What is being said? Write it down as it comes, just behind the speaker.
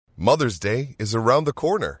Mother's Day is around the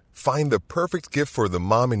corner. Find the perfect gift for the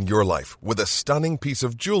mom in your life with a stunning piece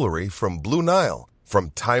of jewelry from Blue Nile.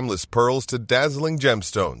 From timeless pearls to dazzling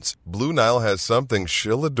gemstones, Blue Nile has something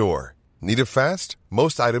she'll adore. Need it fast?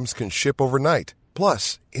 Most items can ship overnight.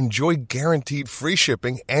 Plus, enjoy guaranteed free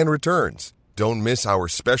shipping and returns. Don't miss our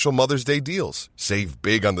special Mother's Day deals. Save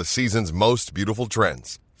big on the season's most beautiful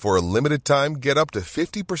trends. For a limited time, get up to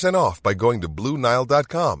 50% off by going to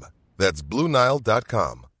BlueNile.com. That's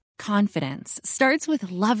BlueNile.com. Confidence starts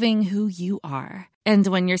with loving who you are. And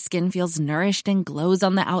when your skin feels nourished and glows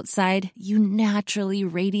on the outside, you naturally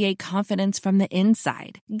radiate confidence from the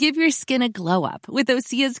inside. Give your skin a glow up with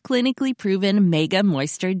Osea's clinically proven Mega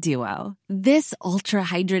Moisture Duo. This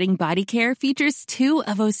ultra-hydrating body care features two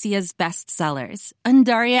of Osea's best sellers,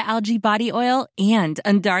 Undaria Algae Body Oil and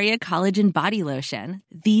Undaria Collagen Body Lotion.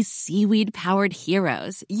 These seaweed-powered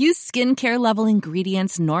heroes use skincare-level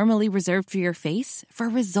ingredients normally reserved for your face for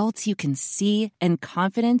results you can see and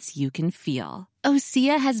confidence you can feel.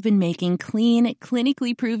 Osea has been making clean,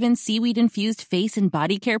 clinically proven seaweed-infused face and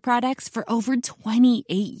body care products for over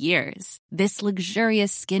 28 years. This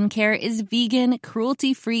luxurious skincare is vegan,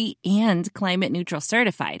 cruelty-free, and climate-neutral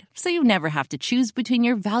certified, so you never have to choose between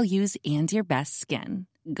your values and your best skin.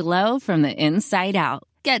 Glow from the inside out.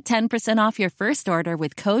 Get 10% off your first order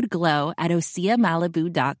with code GLOW at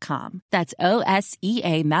OseaMalibu.com. That's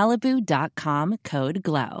OSEA Malibu.com, code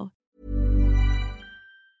GLOW.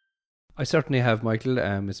 I certainly have, Michael.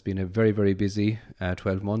 It's been a very, very busy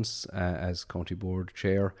 12 months as County Board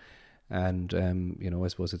Chair. And, I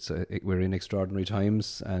suppose we're in extraordinary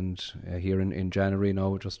times. And here in January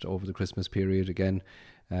now, just over the Christmas period again,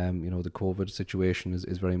 the COVID situation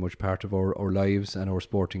is very much part of our lives and our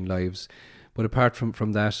sporting lives. But apart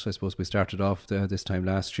from that, I suppose we started off this time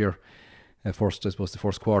last year. The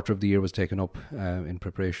first quarter of the year was taken up in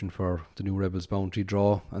preparation for the new Rebels Bounty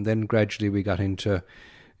draw. And then gradually we got into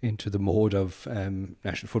the mode of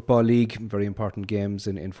National Football League, very important games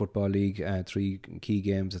in Football League, 3 key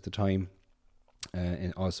games at the time,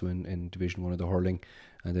 and also in Division 1 of the hurling.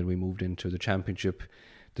 And then we moved into the championship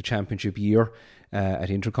year at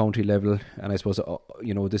inter-county level. And I suppose,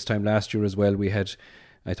 this time last year as well, we had,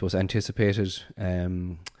 I suppose, anticipated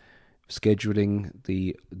scheduling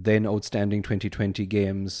the then outstanding 2020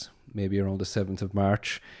 games, maybe around the 7th of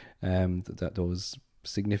March, those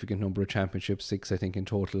significant number of championships, 6 I think in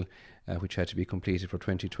total, which had to be completed for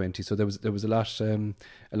 2020. So there was a lot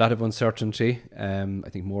of uncertainty. I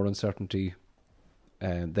think more uncertainty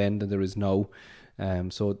then than there is now.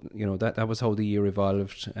 So that was how the year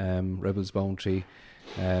evolved. Rebels Bounty,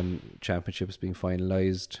 championships being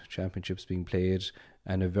finalised, championships being played,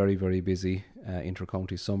 and a very, very busy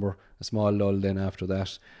inter-county summer. A small lull then after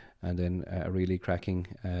that, and then a really cracking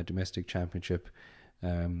domestic championship,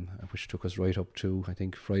 which took us right up to, I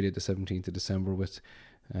think, Friday the 17th of December with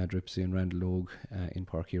Dripsy and Randall Ogue in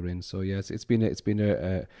Páirc Uí Rinn. So yes, it's been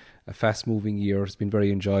a fast-moving year. It's been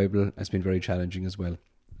very enjoyable. It's been very challenging as well.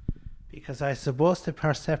 Because I suppose the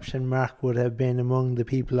perception, Mark, would have been among the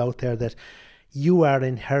people out there that you are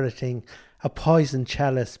inheriting a poison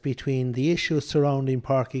chalice between the issues surrounding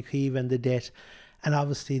Páirc Uí Chaoimh and the debt, and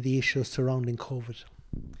obviously the issues surrounding COVID.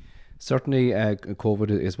 Certainly,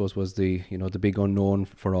 COVID, I suppose, was the big unknown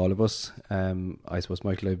for all of us. I suppose,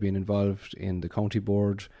 Michael, I've been involved in the county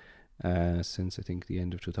board since I think the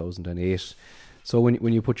end of 2008. So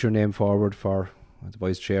when you put your name forward for the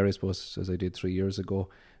vice chair, I suppose, as I did 3 years ago,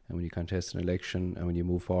 and when you contest an election and when you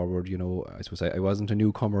move forward, I suppose I wasn't a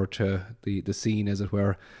newcomer to the scene, as it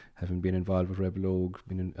were, having been involved with Rebel Ogue,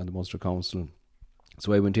 been on the Munster Council.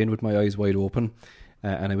 So I went in with my eyes wide open.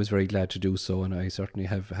 And I was very glad to do so, and I certainly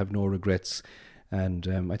have no regrets. And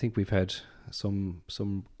I think we've had some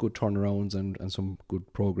good turnarounds and some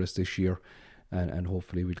good progress this year, and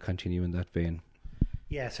hopefully we'll continue in that vein.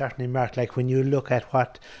 Yeah, certainly, Mark. Like when you look at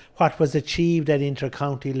what was achieved at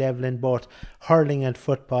inter-county level in both hurling and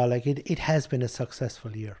football, like it has been a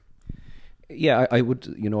successful year. Yeah, I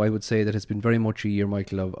would say that it's been very much a year,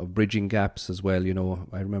 Michael, of bridging gaps as well.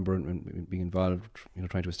 I remember being involved,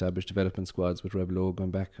 trying to establish development squads with Rebel Ogue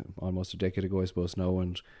going back almost a decade ago, I suppose now,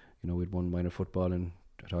 and we'd won minor football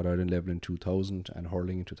at All-Ireland level in 2000 and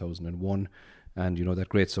hurling in 2001, and that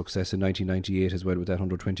great success in 1998 as well with that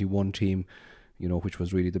under-21 team, which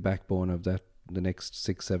was really the backbone of that the next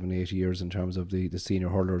 6, 7, 8 years in terms of the senior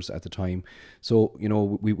hurlers at the time. So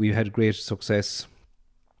we had great success.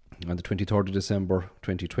 On the 23rd of December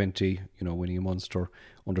 2020, winning a Munster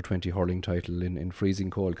under-20 hurling title in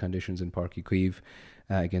freezing cold conditions in Páirc Uí Chaoimh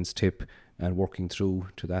against Tip, and working through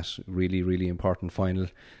to that really, really important final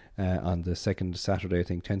on the second Saturday, I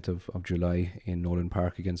think 10th of July in Nolan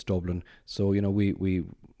Park against Dublin. So we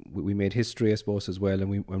we made history, I suppose, as well.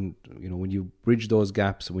 And when you bridge those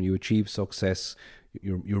gaps, when you achieve success,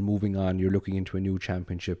 you're moving on. You're looking into a new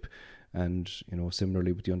championship, and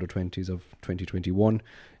similarly with the under-20s of 2021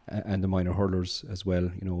 and the minor hurlers as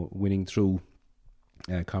well. Winning through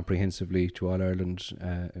comprehensively to All Ireland,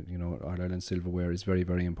 All Ireland silverware is very,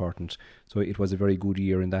 very important. So it was a very good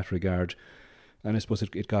year in that regard. And I suppose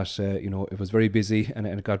it got, it was very busy, and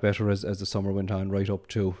it got better as the summer went on, right up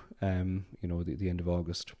to, the end of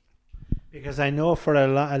August. Because I know for a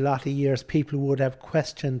lot of years people would have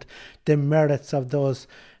questioned the merits of those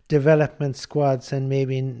development squads and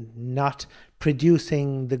maybe not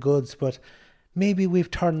producing the goods, but maybe we've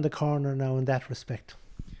turned the corner now in that respect.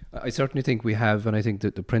 I certainly think we have, and I think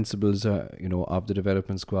that the principles, of the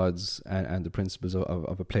development squads and the principles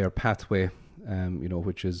of a player pathway,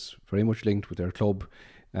 which is very much linked with their club,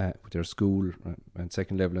 with their school, and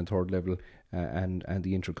second level and third level, and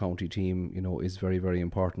the inter-county team, is very, very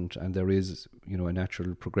important. And there is, a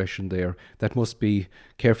natural progression there that must be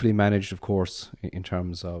carefully managed, of course, in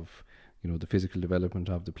terms of, the physical development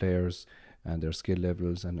of the players and their skill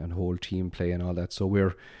levels and whole team play and all that.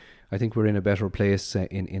 So I think we're in a better place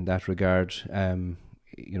in that regard.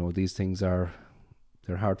 These things they're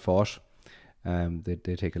hard fought.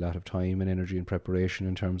 They take a lot of time and energy and preparation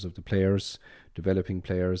in terms of the players, developing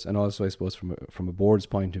players, and also I suppose from a board's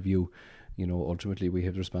point of view, ultimately we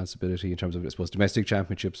have the responsibility in terms of, I suppose, domestic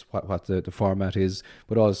championships, what the format is,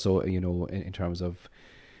 but also in terms of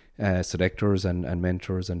selectors and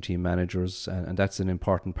mentors and team managers, and that's an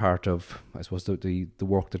important part of, I suppose, the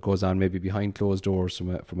work that goes on maybe behind closed doors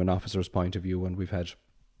from an officer's point of view, and we've had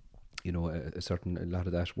a lot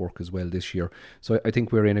of that work as well this year. So I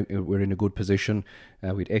think we're in a good position.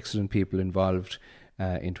 We had excellent people involved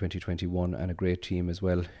in 2021 and a great team as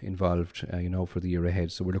well involved for the year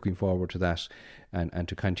ahead. So we're looking forward to that and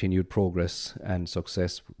to continued progress and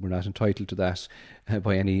success. We're not entitled to that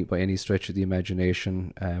by any stretch of the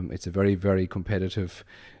imagination. It's a very, very competitive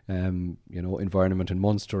environment in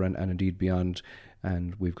Munster and indeed beyond,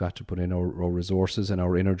 and we've got to put in our resources and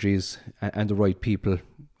our energies and the right people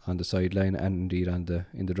on the sideline and indeed in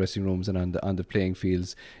the dressing rooms and on the playing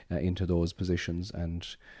fields into those positions,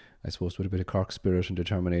 and I suppose with a bit of Cork spirit and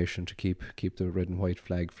determination to keep the red and white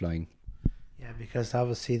flag flying. Yeah, because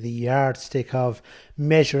obviously the yardstick of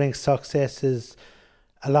measuring success is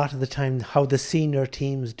a lot of the time how the senior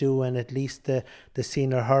teams do, and at least the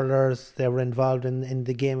senior hurlers, they were involved in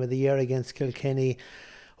the game of the year against Kilkenny.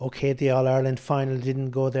 Okay, the All-Ireland final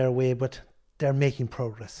didn't go their way, but they're making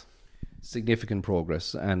progress. Significant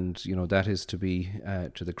progress, and that is to be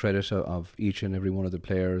to the credit of each and every one of the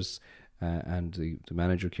players and the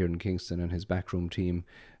manager Kieran Kingston and his backroom team.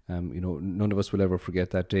 None of us will ever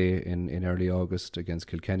forget that day in early August against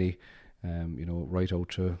Kilkenny. Right out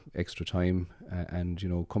to extra time, and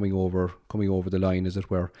coming over the line, as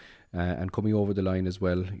it were, and coming over the line as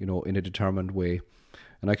well, in a determined way.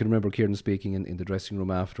 And I can remember Kieran speaking in the dressing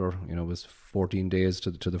room after, it was 14 days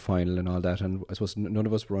to the final and all that. And I suppose none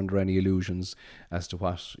of us were under any illusions as to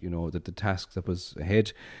what, that the task that was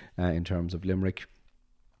ahead in terms of Limerick.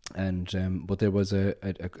 And but there was a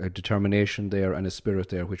determination there and a spirit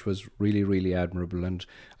there, which was really, really admirable. And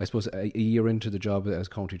I suppose a year into the job as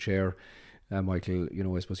county chair, Michael,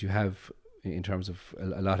 I suppose you have, in terms of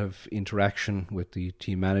a lot of interaction with the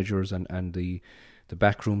team managers and the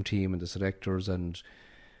backroom team and the selectors and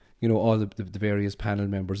all the various panel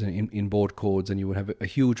members in both codes, and you would have a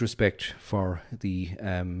huge respect for the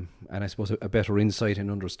and I suppose a better insight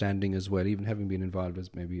and understanding as well, even having been involved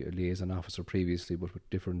as maybe a liaison officer previously, but with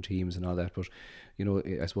different teams and all that. But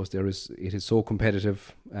I suppose it is so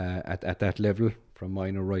competitive at that level, from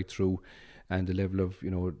minor right through, and the level of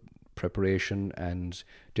preparation and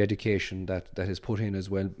dedication that is put in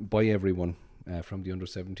as well by everyone. From the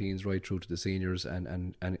under-17s right through to the seniors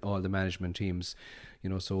and all the management teams,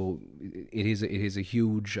 so it is a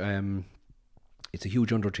huge it's a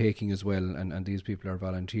huge undertaking as well, and these people are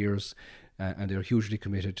volunteers and they're hugely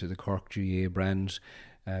committed to the Cork GAA brand,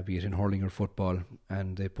 be it in hurling or football,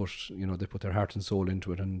 and they put their heart and soul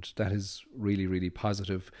into it, and that is really, really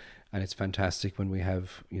positive, and it's fantastic when we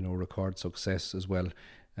have record success as well,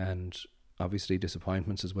 and obviously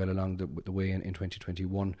disappointments as well along the way in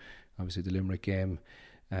 2021. Obviously the Limerick game,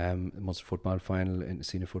 Munster football final, and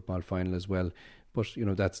senior football final as well. But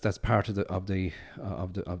that's part of the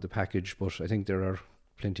package. But I think there are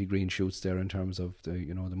plenty green shoots there in terms of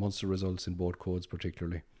the Munster results in both codes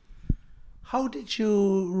particularly. How did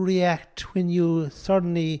you react when you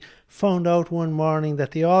suddenly found out one morning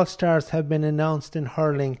that the All-Stars have been announced in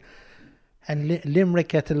hurling, and Limerick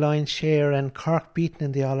get the lion's share and Cork beaten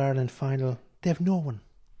in the All-Ireland final? They've no one.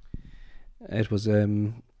 It was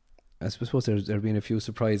I suppose there have been a few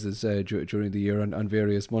surprises during the year on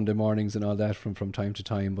various Monday mornings and all that from time to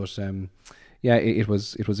time. But yeah, it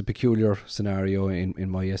was a peculiar scenario in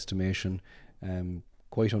my estimation,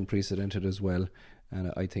 quite unprecedented as well.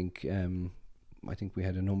 And I think we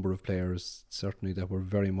had a number of players certainly that were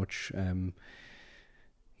very much in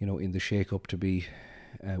the shake-up to be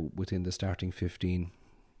within the starting 15.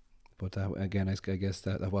 But again, I guess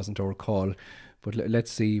that wasn't our call. But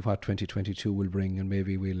let's see what 2022 will bring, and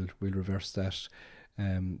maybe we'll reverse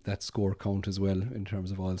that score count as well in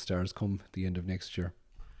terms of All-Stars come the end of next year.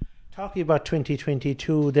 Talking about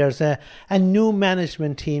 2022, there's a new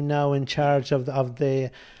management team now in charge of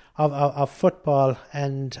football,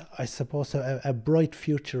 and I suppose a bright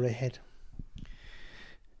future ahead.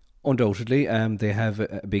 Undoubtedly, they have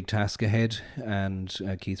a big task ahead, and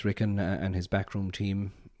Keith Ricken and his backroom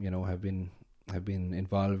team, have been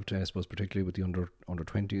involved, I suppose, particularly with the under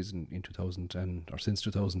 20s in 2000 or since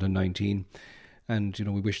 2019. And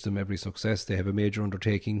we wish them every success. They have a major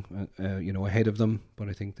undertaking, ahead of them. But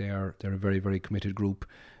I think they're a very, very committed group.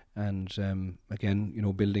 And again,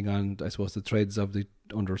 building on, I suppose, the threads of the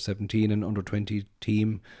under 17 and under 20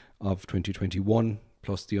 team of 2021,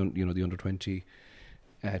 plus the under 20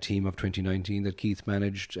 team of 2019 that Keith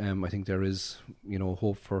managed. I think there is,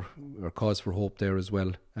 hope for, or cause for hope there as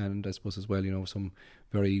well. And I suppose as well, some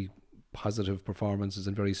very positive performances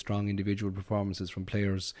and very strong individual performances from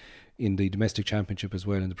players in the domestic championship as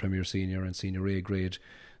well, in the Premier Senior and Senior A grade.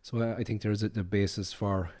 So I think there's the basis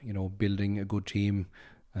for building a good team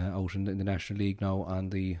out in the National League now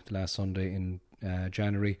on the last Sunday in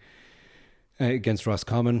January against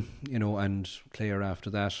Roscommon, and Clare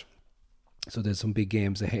after that. So there's some big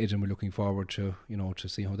games ahead, and we're looking forward to to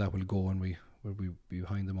see how that will go, and we'll be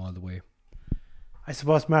behind them all the way. I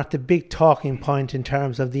suppose, Mark, the big talking point in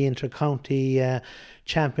terms of the inter-county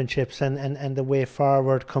championships and the way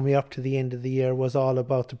forward coming up to the end of the year was all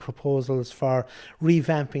about the proposals for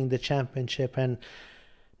revamping the championship. And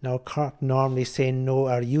now Cork normally say no,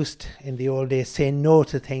 or used in the old days say no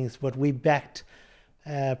to things, but we backed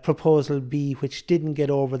Proposal B, which didn't get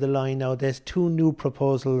over the line. Now there's two new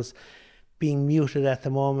proposals being muted at the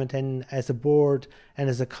moment, and as a board and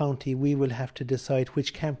as a county we will have to decide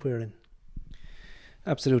which camp we're in.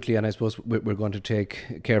 Absolutely, and I suppose we're going to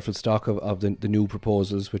take careful stock of the new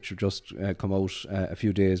proposals, which have just come out a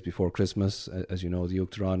few days before Christmas. As you know, the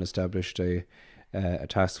Uachtaráin established a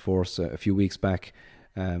task force a few weeks back.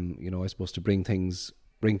 I suppose to bring things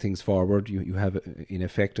forward. You have in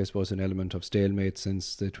effect, I suppose, an element of stalemate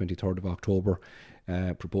since the 23rd of October.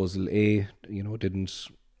 Proposal A,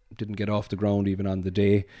 didn't get off the ground even on the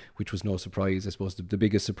day, which was no surprise. I suppose the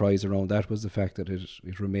biggest surprise around that was the fact that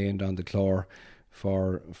it remained on the clore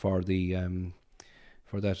for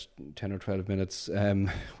that 10 or 12 minutes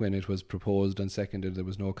when it was proposed and seconded. There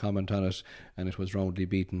was no comment on it, and it was roundly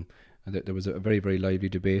beaten. And there was a very, very lively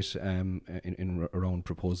debate in around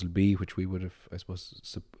Proposal B, which we would have, I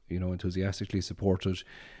suppose, enthusiastically supported.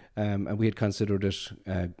 And we had considered it,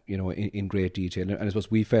 in great detail. And I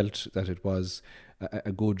suppose we felt that it was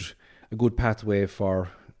a good pathway for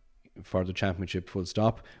the championship, full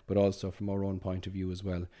stop, but also from our own point of view as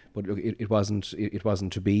well. But it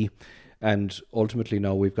wasn't to be, and ultimately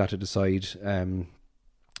now we've got to decide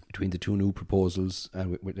between the two new proposals,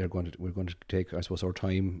 and we're going to take, I suppose, our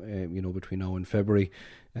time, between now and February.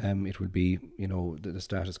 It will be, the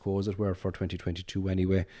status quo as it were for 2022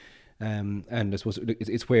 anyway. And I suppose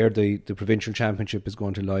it's where the provincial championship is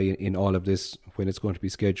going to lie in all of this, when it's going to be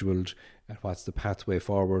scheduled, and what's the pathway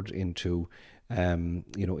forward into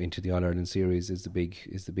into the All-Ireland series is the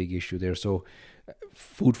big issue there. So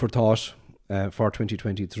food for thought for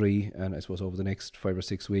 2023, and I suppose over the next 5 or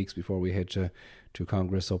 6 weeks before we head to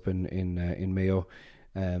Congress up in Mayo,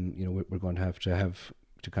 we're going to have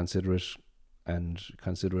to consider it,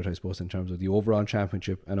 I suppose, in terms of the overall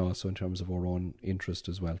championship and also in terms of our own interest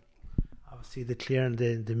as well. Obviously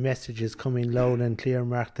the message is coming loud and clear,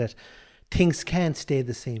 Mark, that things can't stay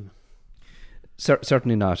the same.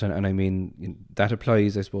 Certainly not, and I mean that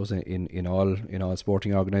applies, I suppose, in all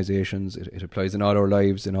sporting organisations. It applies in all our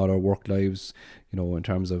lives, in all our work lives. In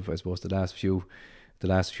terms of, I suppose, the last few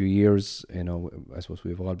years. I suppose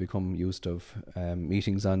we've all become used of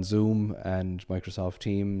meetings on Zoom and Microsoft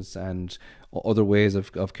Teams and other ways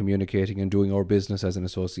of communicating and doing our business as an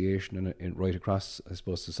association and right across, I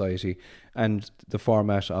suppose, society. And the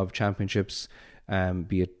format of championships,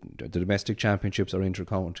 be it the domestic championships or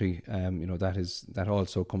inter-county, that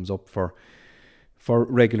also comes up for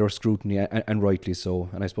regular scrutiny, and rightly so.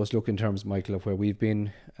 And I suppose, look, in terms, Michael, of where we've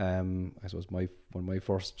been, I suppose one of my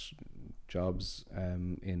first jobs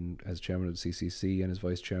as chairman of the CCC and as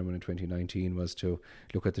vice chairman in 2019 was to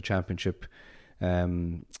look at the championship,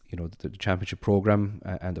 the championship programme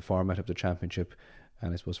and the format of the championship.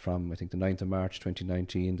 And I suppose from, I think, the 9th of March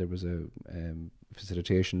 2019, there was a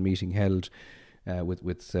facilitation meeting held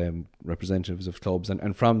with representatives of clubs.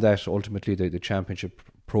 And from that, ultimately, the championship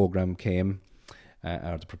programme came,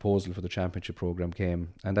 or the proposal for the championship programme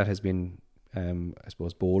came. And that has been, I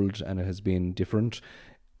suppose, bold, and it has been different,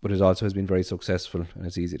 but it also has been very successful. And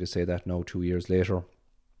it's easy to say that now, 2 years later.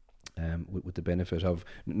 With the benefit of,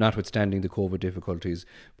 notwithstanding the COVID difficulties,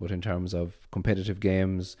 but in terms of competitive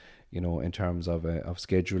games, in terms of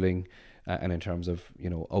scheduling, and in terms of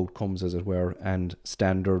outcomes, as it were, and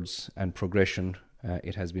standards and progression,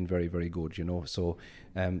 it has been very, very good. So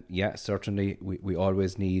certainly we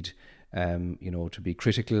always need to be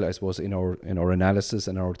critical, I suppose, in our analysis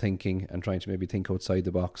and our thinking, and trying to maybe think outside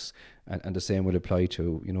the box, and the same will apply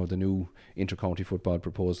to the new inter-county football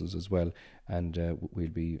proposals as well, and we'll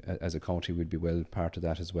be, as a county, we'll be well part of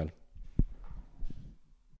that as well.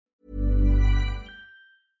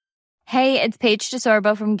 Hey, it's Paige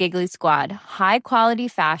DeSorbo from Giggly Squad. High quality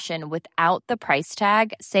fashion without the price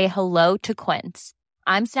tag. Say hello to Quince.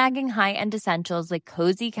 I'm snagging high-end essentials like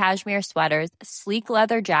cozy cashmere sweaters, sleek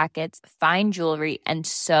leather jackets, fine jewelry, and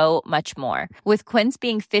so much more. With Quince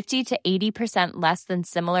being 50 to 80% less than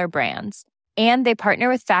similar brands. And they partner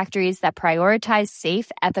with factories that prioritize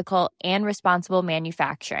safe, ethical, and responsible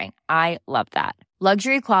manufacturing. I love that.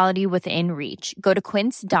 Luxury quality within reach. Go to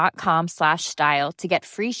quince.com/style to get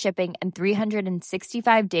free shipping and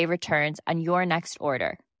 365-day returns on your next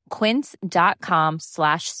order.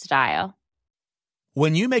 Quince.com/style.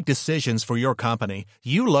 When you make decisions for your company,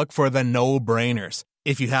 you look for the no-brainers.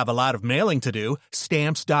 If you have a lot of mailing to do,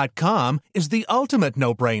 Stamps.com is the ultimate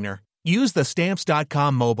no-brainer. Use the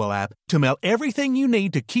Stamps.com mobile app to mail everything you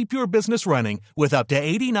need to keep your business running with up to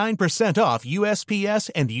 89% off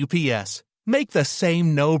USPS and UPS. Make the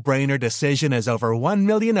same no-brainer decision as over 1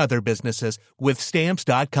 million other businesses with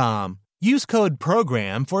Stamps.com. Use code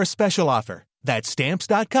PROGRAM for a special offer. That's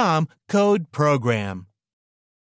Stamps.com, code PROGRAM.